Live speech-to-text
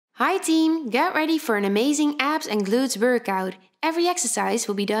Hi team, get ready for an amazing abs and glutes workout. Every exercise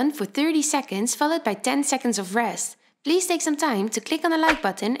will be done for 30 seconds followed by 10 seconds of rest. Please take some time to click on the like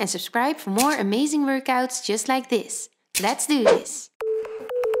button and subscribe for more amazing workouts just like this. Let's do this!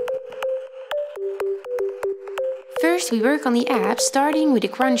 First we work on the abs starting with the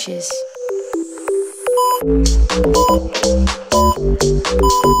crunches.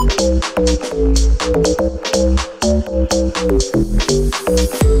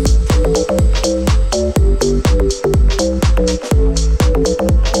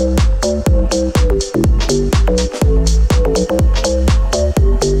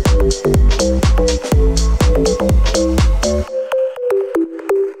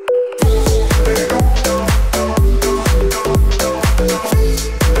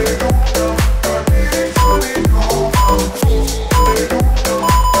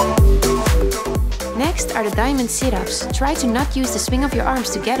 Next are the diamond sit-ups. Try to not use the swing of your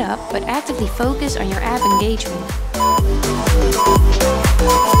arms to get up, but actively focus on your ab engagement.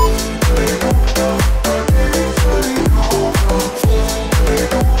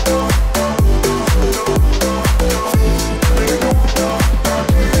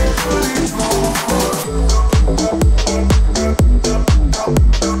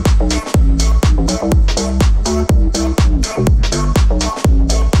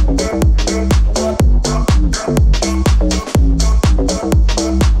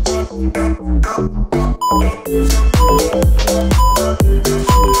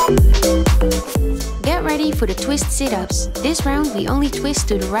 Get ready for the twist sit-ups. This round we only twist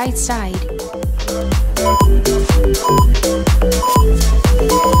to the right side.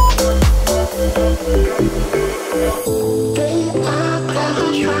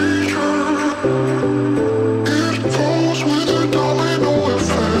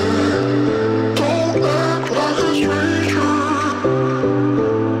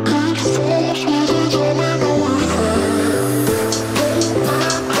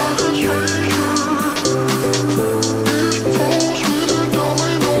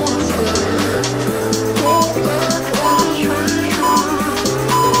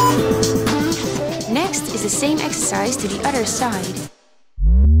 Next is the same exercise to the other side.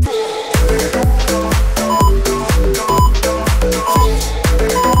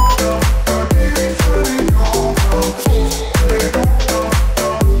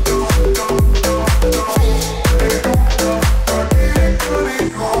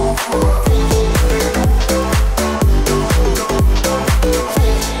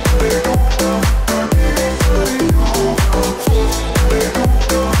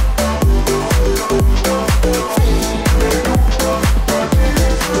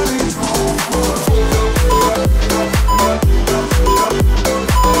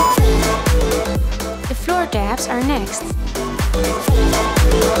 Abs are next.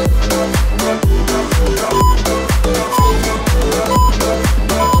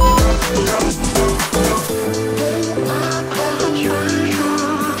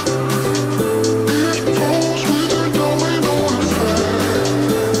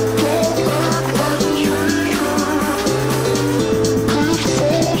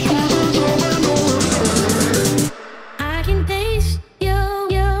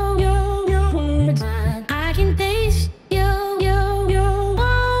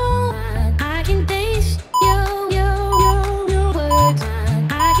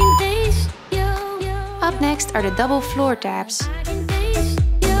 Up next are the double floor taps.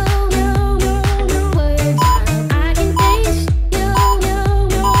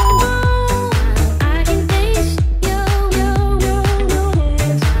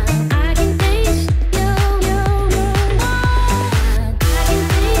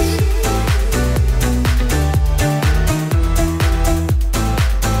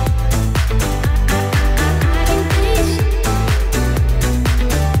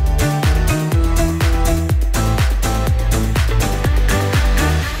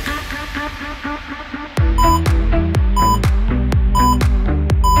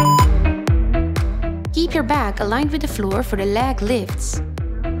 Keep your back aligned with the floor for the leg lifts.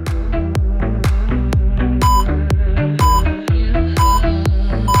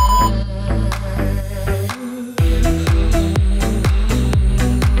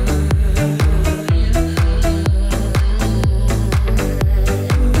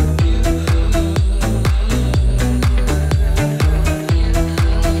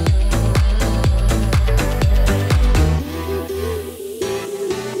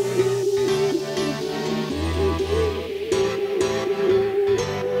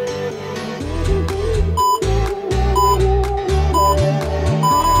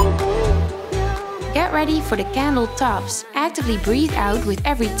 Get ready for the candle tops. Actively breathe out with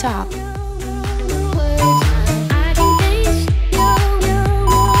every top.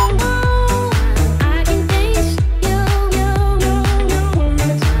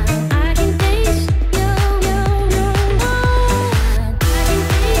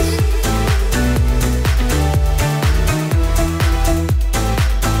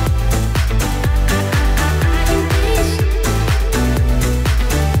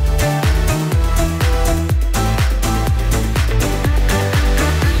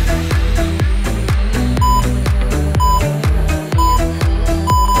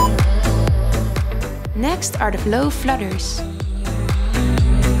 Next are the flow flutters.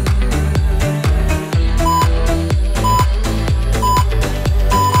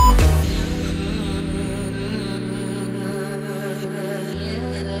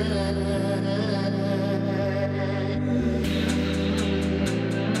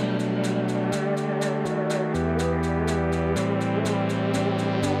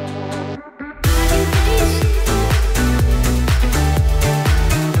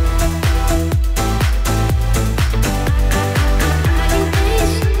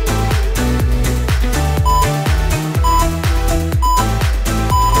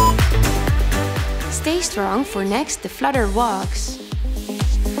 Stay strong for next the flutter walks.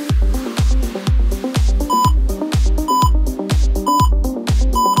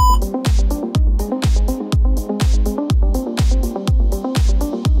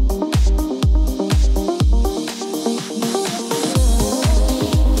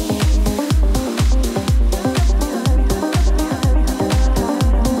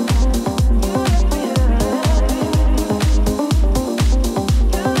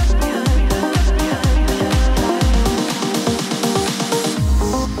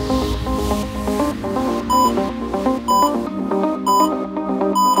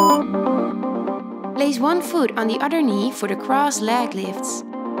 Place one foot on the other knee for the cross leg lifts.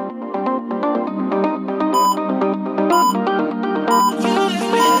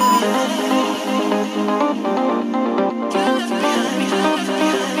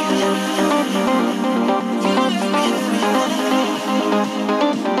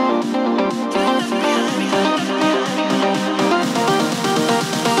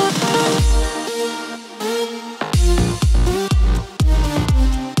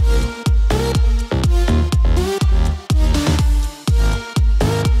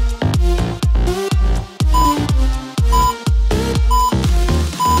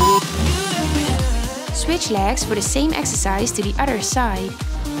 Switch legs for the same exercise to the other side.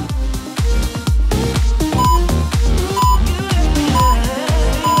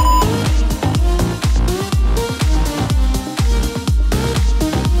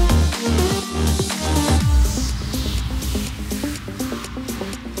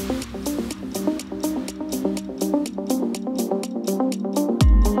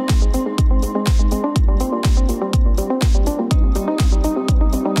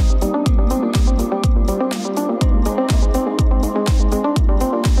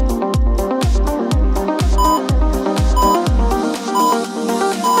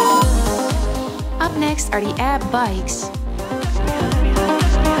 Next are the ab bikes.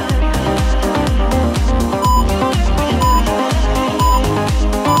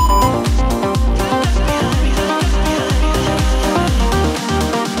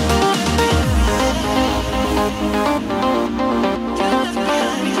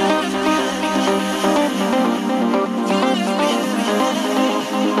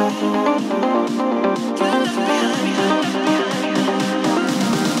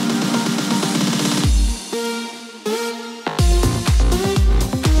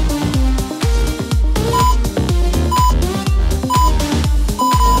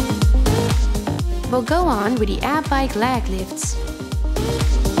 We'll go on with the ab bike leg lifts.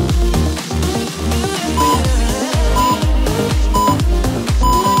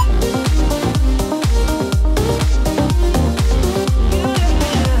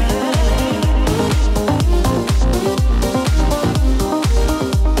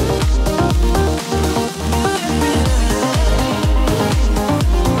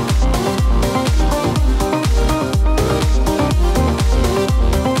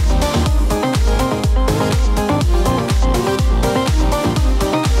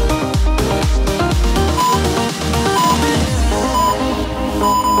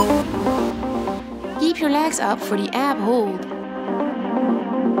 Keep your legs up for the ab hold.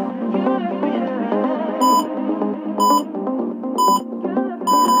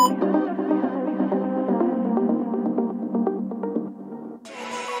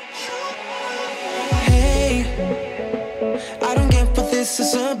 Hey, I don't get what this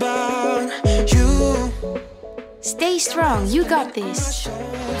is about. You Stay strong, you got this.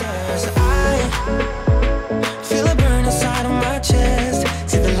 Feel a burn inside of my chest.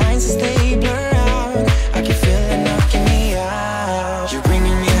 See the lines as they blur out. I can feel it knocking me out. You're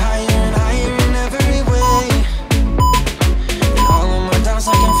bringing me higher and higher in every way. And all of my doubts,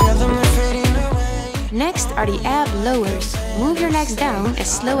 I can feel them fading away. Next are the ab lowers. Move your legs down as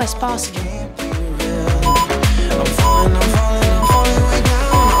slow as possible. I'm falling way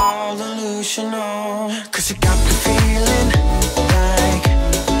down. All delusional. 'Cause you got me feeling like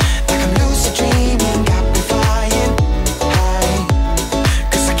I'm lucid dreaming. Got me flying high.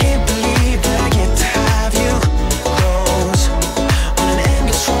 'Cause I can't believe that I get to have you close. On an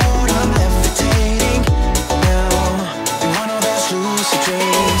endless road, I'm levitating now. In one of those lucid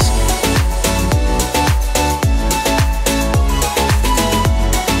dreams.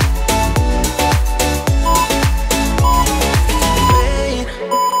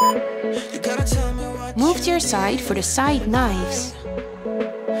 Move to your side for the side knives.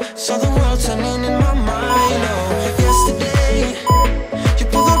 So the world's turning in my mind. Oh, yesterday you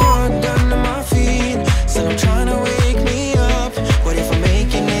pulled the rug under my feet. Said I'm trying to wake me up. What if I'm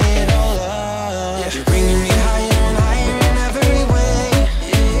making it all up? You're bringing me higher and higher in every way.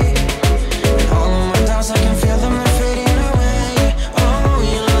 And all of my doubts, I can feel them fading away. Oh,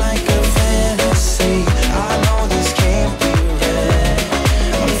 you're like a fantasy. I know this can't be real.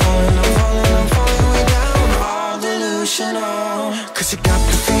 I'm falling way down. All delusional. 'Cause you got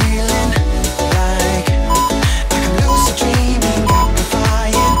me feeling like I'm lucid dreaming. Got me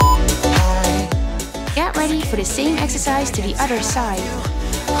flying high. Get ready for the same exercise to the other side.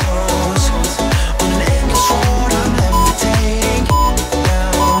 Close. On an endless road, I'm levitating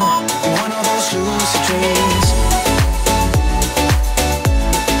now. In one of those lucid dreams.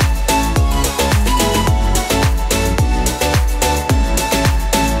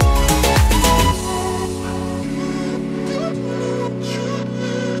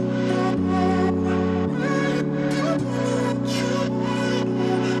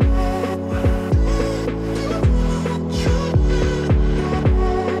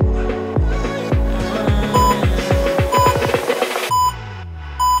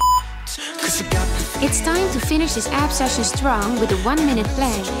 It's time to finish this ab session strong with a 1-minute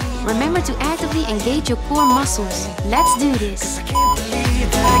plank. Remember to actively engage your core muscles. Let's do this. I can't believe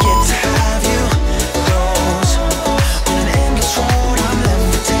that I get to have you close. On an endless road, I'm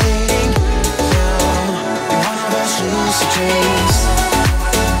levitating now. In one of those lucid dreams.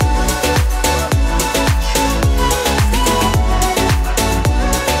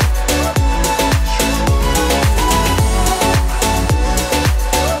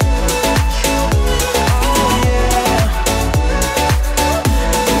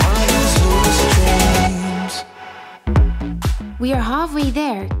 We are halfway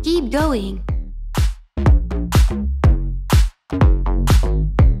there. Keep going.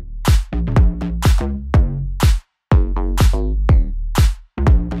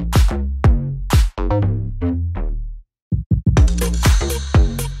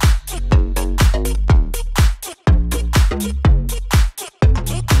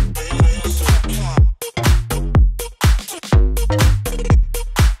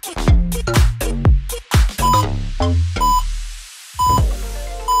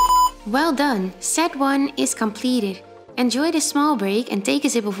 Well done, set 1 is completed. Enjoy the small break and take a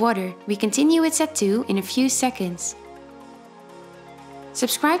sip of water. We continue with set 2 in a few seconds.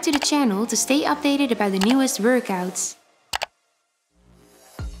 Subscribe to the channel to stay updated about the newest workouts.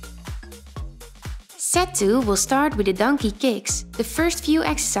 Set 2 will start with the donkey kicks. The first few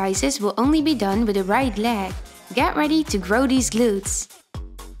exercises will only be done with the right leg. Get ready to grow these glutes.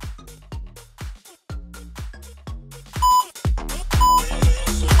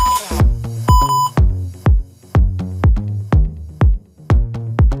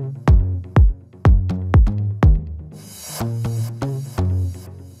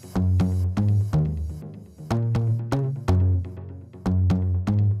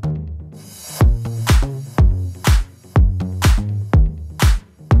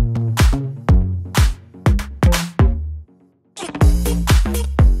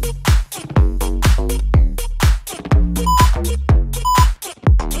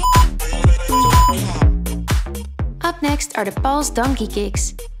 Up next are the pulse donkey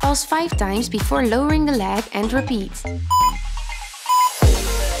kicks. Pulse 5 times before lowering the leg and repeat.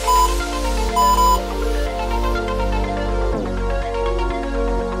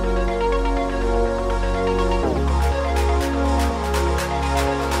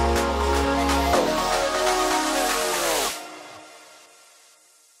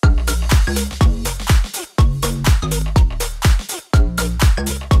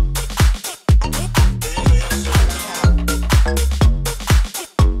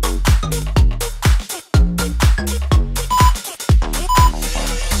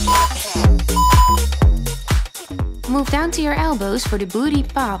 down to your elbows for the booty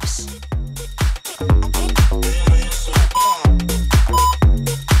pops.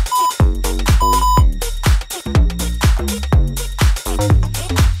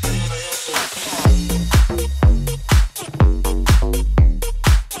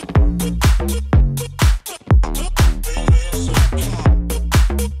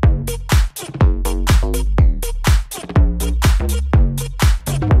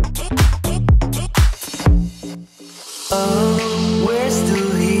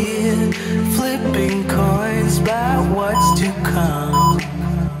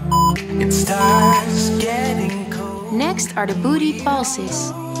 Next are the booty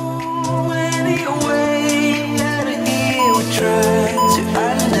pulses.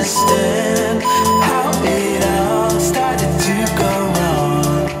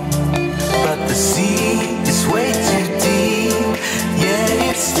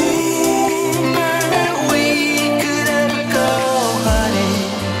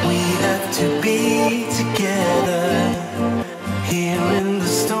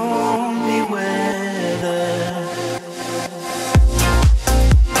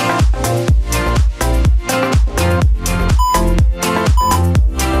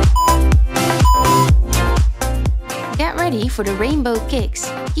 For the rainbow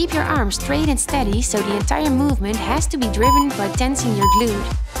kicks. Keep your arms straight and steady so the entire movement has to be driven by tensing your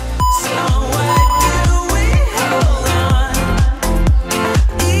glute.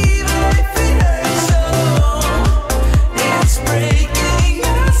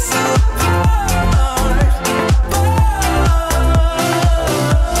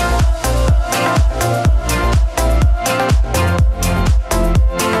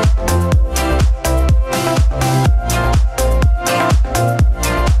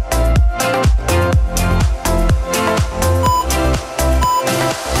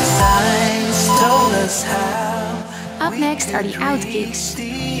 Up next are the out kicks.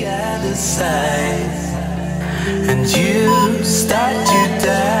 And you start to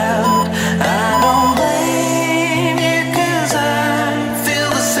doubt. I don't blame you, 'cause I feel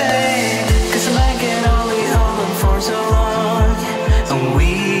the same. 'Cause I can only hold on for so long, and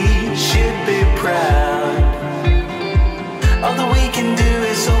we should be proud. All that we can do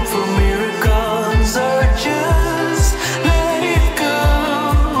is hope for miracles, or just let it go.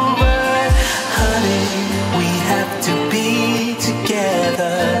 But honey, we have to be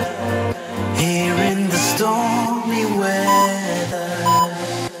together here in the stormy weather.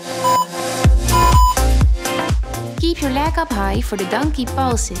 Keep your leg up high for the donkey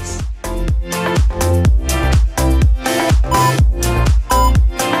pulses.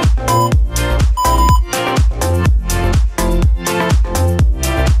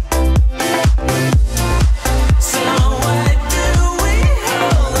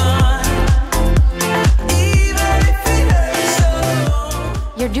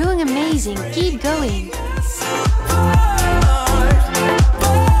 You're doing amazing. Keep going.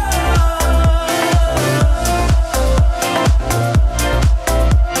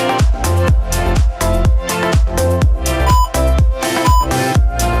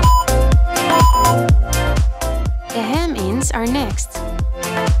 The ham-ins are next.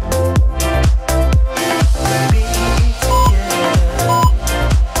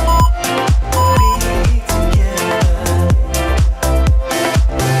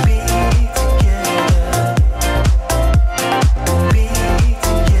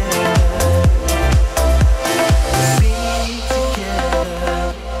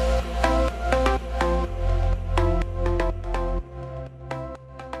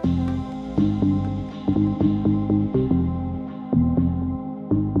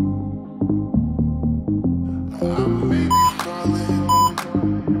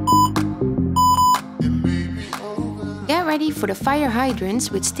 Get ready for the fire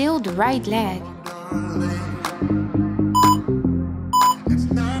hydrants with still the right leg.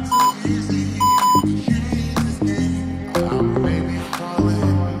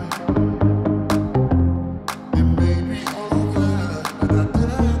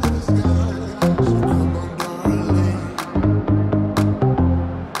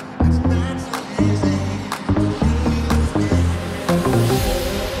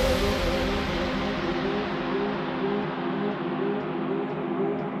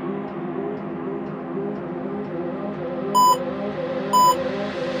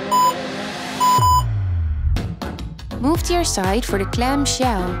 Move to your side for the clam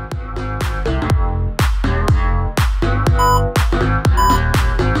shell.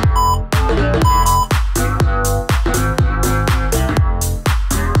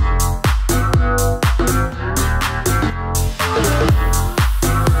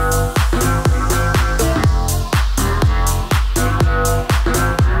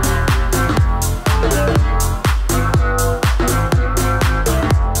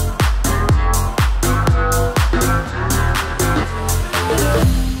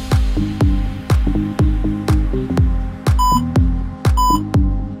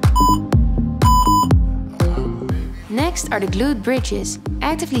 are the glute bridges.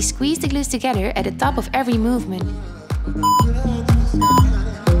 Actively squeeze the glutes together at the top of every movement.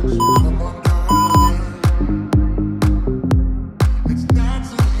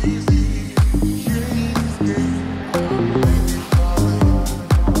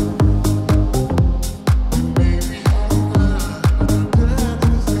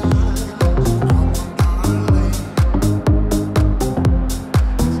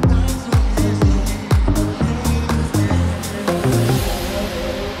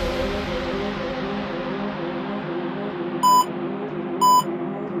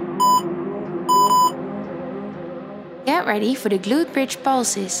 Get ready for the glute bridge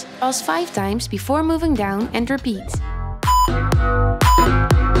pulses. Pulse 5 times before moving down and repeat.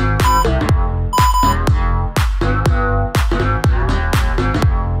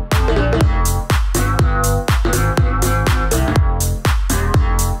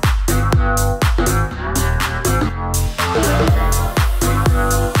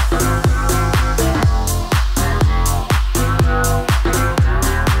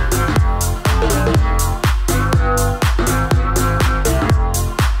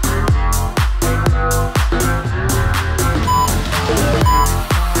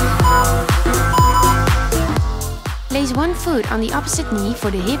 Place one foot on the opposite knee for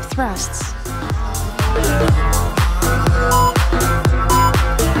the hip thrusts.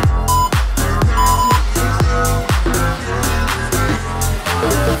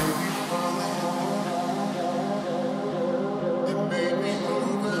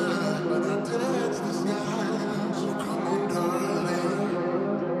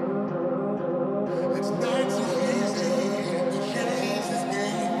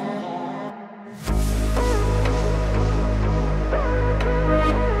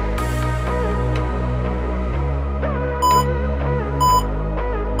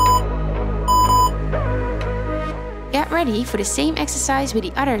 Get ready for the same exercise with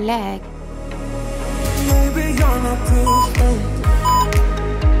the other leg. Maybe you're not different.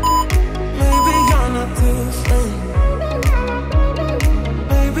 Maybe you're not different.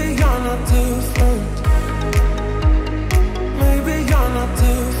 Maybe you're not different. Maybe you're not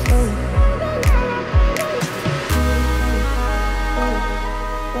different.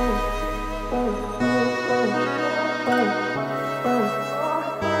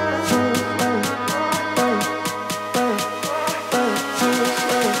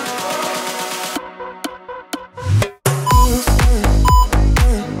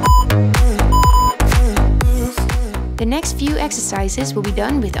 The next few exercises will be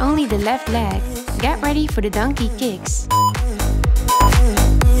done with only the left leg. Get ready for the donkey kicks.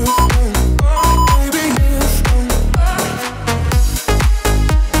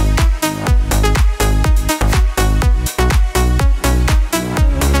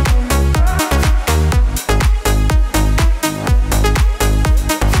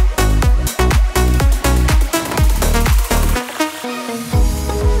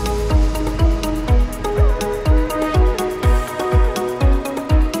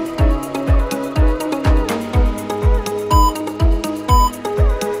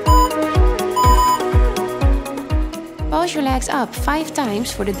 Pulse your legs up 5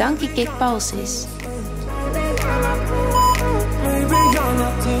 times for the donkey kick pulses. Maybe you're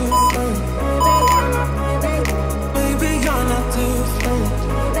not different. Maybe you're not different.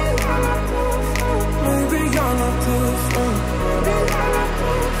 Maybe you're not different.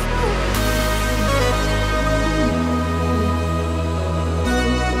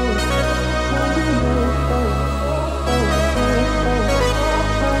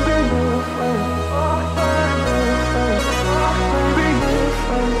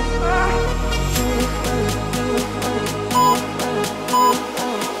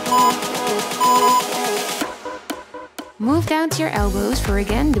 Move down to your elbows for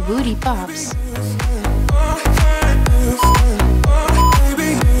again the booty pops.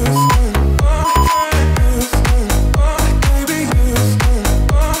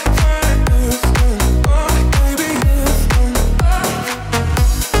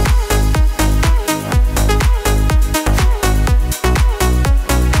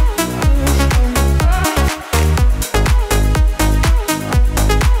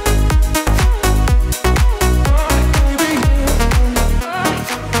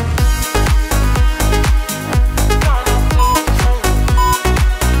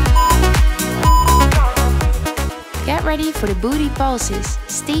 Ready for the booty pulses.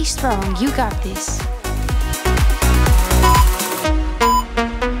 Stay strong, you got this.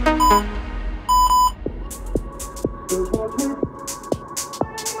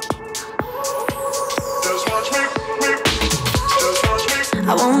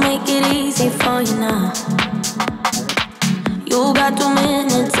 I won't make it easy for you now.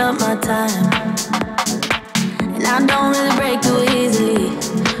 minutes of my time, and I don't really break too easily,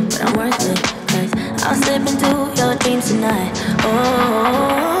 but I'm worth it, 'cause I'll slip into your dreams tonight.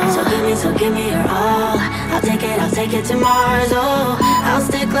 Oh, so give me your all. I'll take it to Mars. Oh, I'll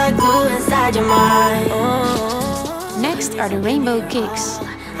stick like glue inside your mind. Oh, Next are the rainbow kicks.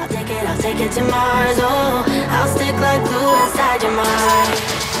 I'll take it to Mars. Oh, I'll stick like glue inside your mind.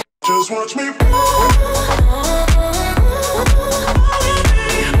 Just watch me.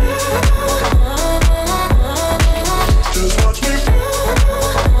 Just watch me.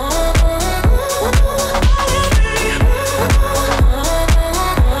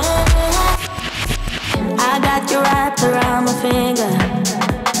 I got you wrapped around my finger,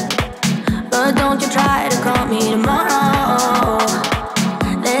 but don't you try to call me tomorrow.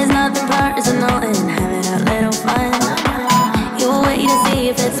 There's nothing personal in having a little fun. You'll wait to see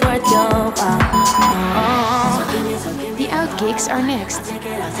if it's worth your while. The out kicks are next.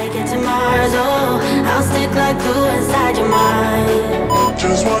 I'll take it to Mars. Oh, I'll stick like glue inside your mind.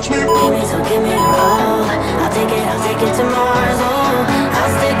 Just watch me. Give me your all. I'll take it to Mars. Oh,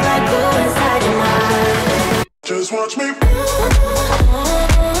 I'll stick like glue inside your mind. Just watch me.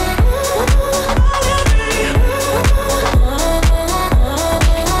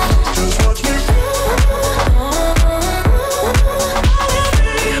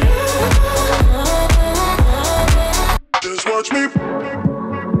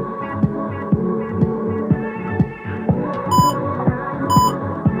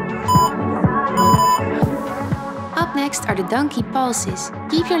 Up next are the donkey pulses.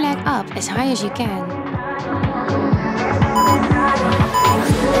 Keep your leg up as high as you can.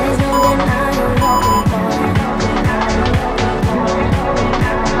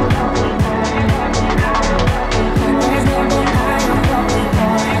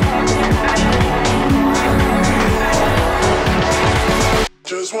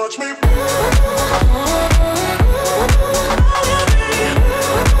 Just watch me.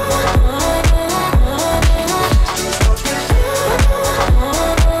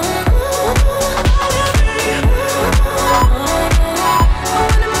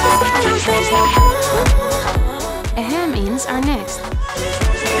 The ham-ins are next.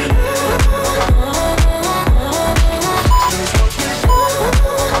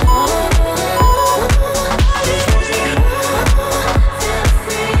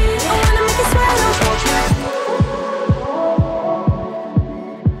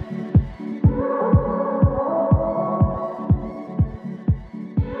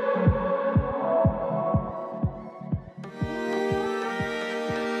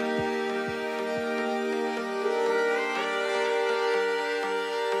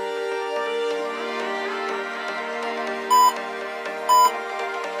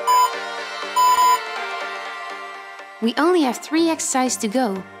 We only have 3 exercises to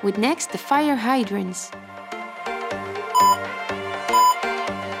go, with next the fire hydrants.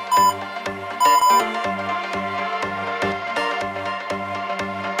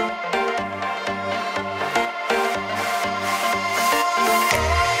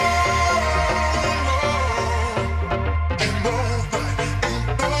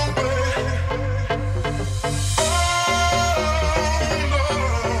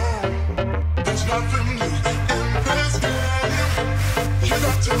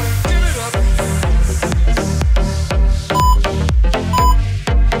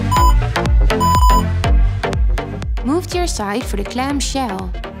 Move to your side for the clam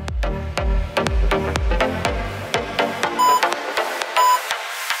shell.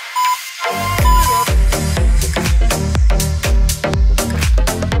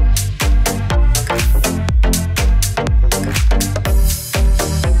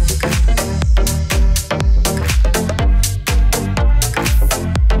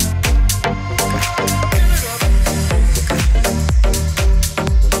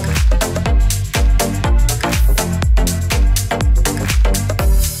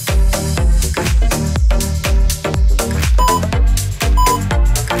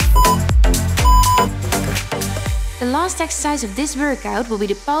 The last exercise of this workout will be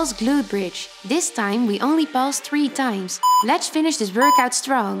the pulse glute bridge. This time we only pulse 3 times. Let's finish this workout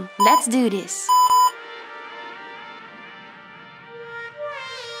strong. Let's do this.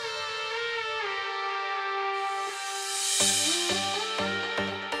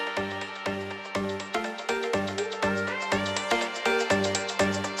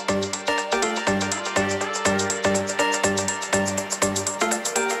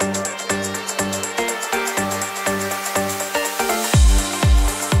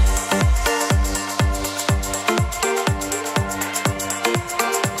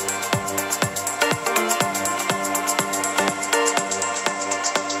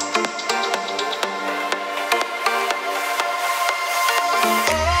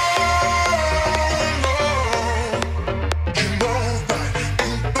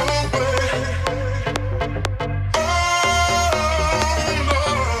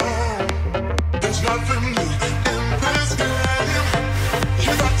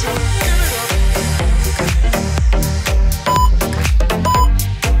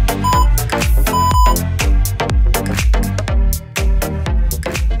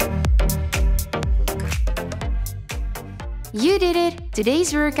 You did it!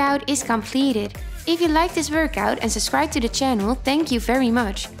 Today's workout is completed. If you like this workout and subscribe to the channel, thank you very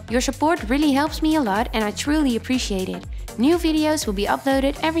much. Your support really helps me a lot and I truly appreciate it. New videos will be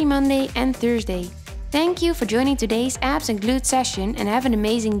uploaded every Monday and Thursday. Thank you for joining today's abs and glutes session and have an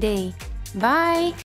amazing day. Bye!